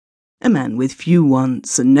a man with few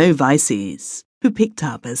wants and no vices, who picked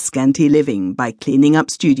up a scanty living by cleaning up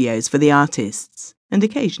studios for the artists and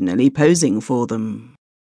occasionally posing for them.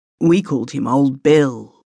 We called him Old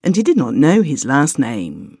Bill, and he did not know his last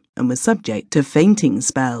name and was subject to fainting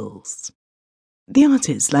spells. The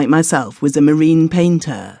artist, like myself, was a marine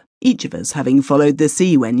painter, each of us having followed the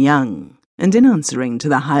sea when young, and in answering to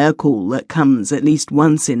the higher call that comes at least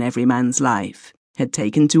once in every man's life, had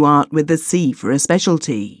taken to art with the sea for a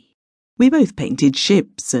specialty. We both painted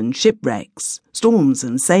ships and shipwrecks, storms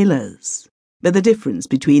and sailors, but the difference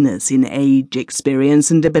between us in age,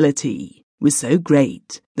 experience and ability was so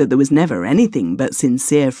great that there was never anything but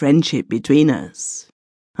sincere friendship between us.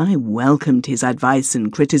 I welcomed his advice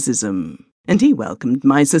and criticism, and he welcomed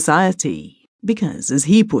my society, because, as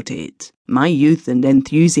he put it, my youth and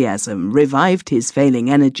enthusiasm revived his failing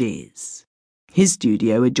energies. His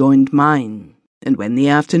studio adjoined mine, and when the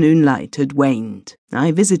afternoon light had waned,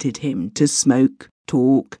 I visited him to smoke,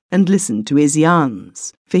 talk, and listen to his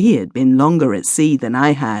yarns, for he had been longer at sea than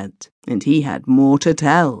I had, and he had more to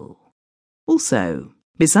tell. Also,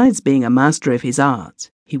 besides being a master of his art,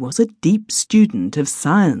 he was a deep student of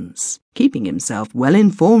science, keeping himself well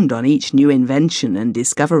informed on each new invention and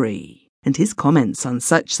discovery, and his comments on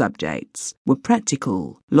such subjects were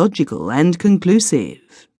practical, logical, and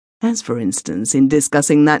conclusive, as for instance in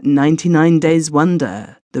discussing that 99 days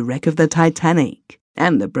wonder, the wreck of the Titanic,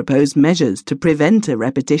 and the proposed measures to prevent a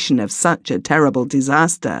repetition of such a terrible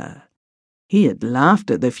disaster. He had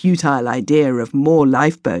laughed at the futile idea of more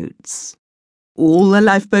lifeboats. "All the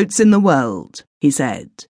lifeboats in the world," he said,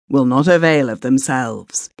 "will not avail of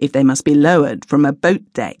themselves if they must be lowered from a boat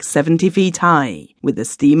deck 70 feet high, with the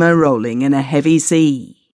steamer rolling in a heavy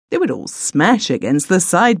sea. They would all smash against the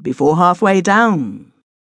side before halfway down.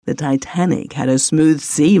 The Titanic had a smooth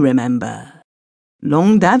sea, remember."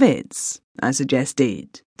 "Long davits," I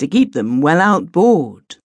suggested, "to keep them well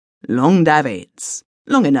outboard." "Long davits,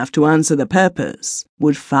 long enough to answer the purpose,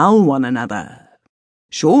 would foul one another."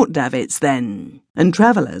 "Short davits, then, and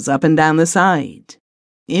travellers up and down the side."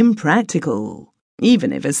 "Impractical,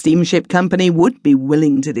 even if a steamship company would be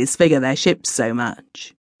willing to disfigure their ships so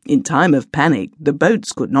much. In time of panic, the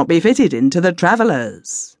boats could not be fitted into the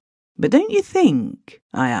travellers." "But don't you think,"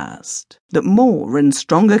 I asked, "that more and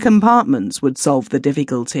stronger compartments would solve the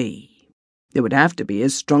difficulty?" "They would have to be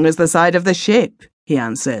as strong as the side of the ship," he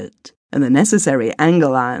answered, "and the necessary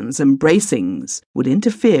angle irons and bracings would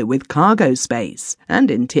interfere with cargo space and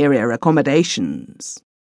interior accommodations."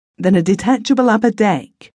 "Then a detachable upper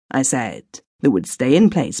deck," I said, "that would stay in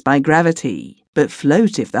place by gravity, but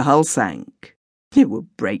float if the hull sank." "It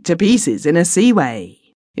would break to pieces in a seaway.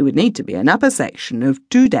 It would need to be an upper section of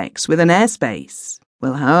 2 decks with an airspace.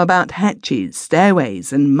 Well, how about hatches,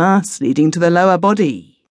 stairways, and masts leading to the lower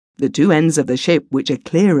body? The 2 ends of the ship which are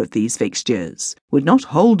clear of these fixtures would not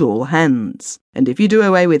hold all hands, and if you do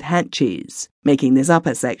away with hatches, making this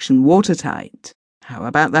upper section watertight, how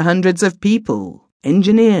about the hundreds of people,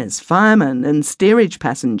 engineers, firemen, and steerage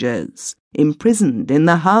passengers, imprisoned in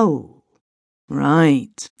the hull?"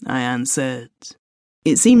 "Right," I answered.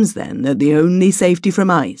 "It seems then that the only safety from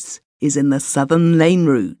ice is in the southern lane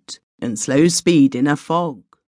route and slow speed in a fog."